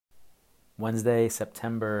Wednesday,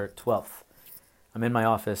 September 12th. I'm in my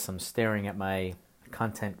office. I'm staring at my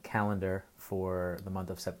content calendar for the month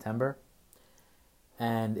of September,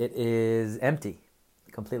 and it is empty,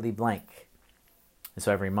 completely blank. And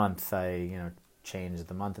so every month I, change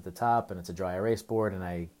the month at the top, and it's a dry erase board, and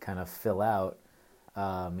I kind of fill out,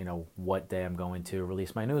 what day I'm going to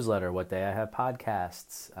release my newsletter, what day I have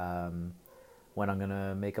podcasts, when I'm going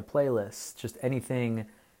to make a playlist, just anything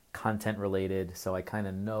content related, so I kind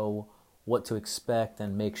of know what to expect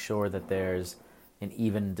and make sure that there's an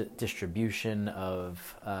even distribution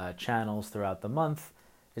of channels throughout the month.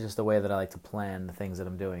 It's just the way that I like to plan the things that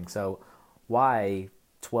I'm doing. So why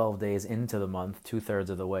 12 days into the month,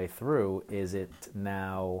 2/3 of the way through, is it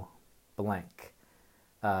now blank?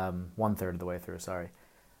 1/3 of the way through, sorry.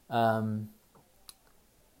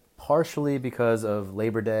 Partially because of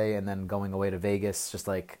Labor Day and then going away to Vegas, just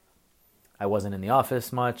like I wasn't in the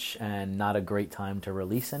office much and not a great time to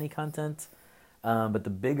release any content. But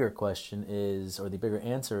the bigger question is, or the bigger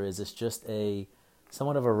answer is, it's just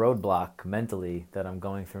somewhat of a roadblock mentally that I'm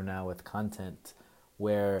going through now with content,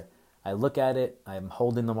 where I look at it, I'm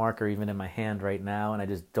holding the marker even in my hand right now, and I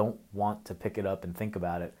just don't want to pick it up and think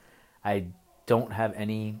about it. I don't have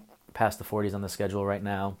any past the 40s on the schedule right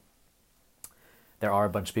now. There are a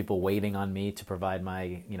bunch of people waiting on me to provide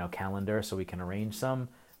my, calendar so we can arrange some,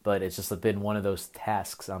 but it's just been one of those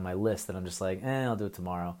tasks on my list that I'm just like, I'll do it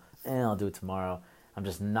tomorrow. I'll do it tomorrow. I'm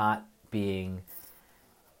just not being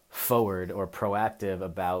forward or proactive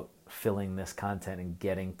about filling this content and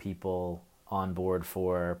getting people on board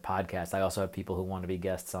for podcasts. I also have people who want to be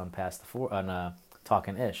guests on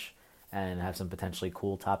Talkin' Ish and have some potentially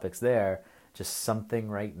cool topics there. Just something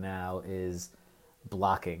right now is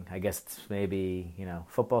blocking. I guess it's maybe,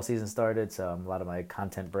 football season started, so a lot of my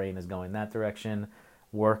content brain is going that direction.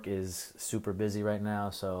 Work is super busy right now,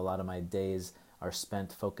 so a lot of my days are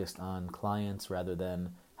spent focused on clients rather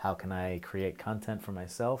than how can I create content for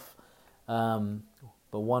myself. But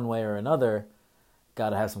one way or another, got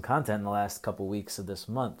to have some content in the last couple weeks of this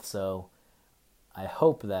month. So I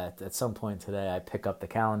hope that at some point today I pick up the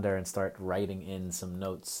calendar and start writing in some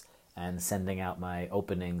notes and sending out my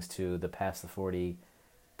openings to the past the 40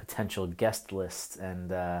 potential guest lists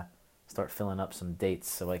and start filling up some dates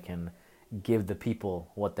so I can give the people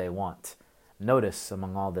what they want. Notice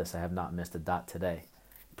among all this, I have not missed a dot today.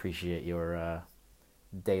 Appreciate your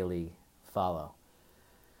daily follow.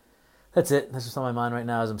 That's it. That's what's on my mind right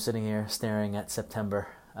now as I'm sitting here staring at September.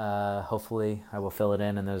 Hopefully I will fill it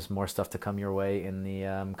in, and there's more stuff to come your way in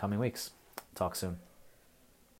the coming weeks. Talk soon.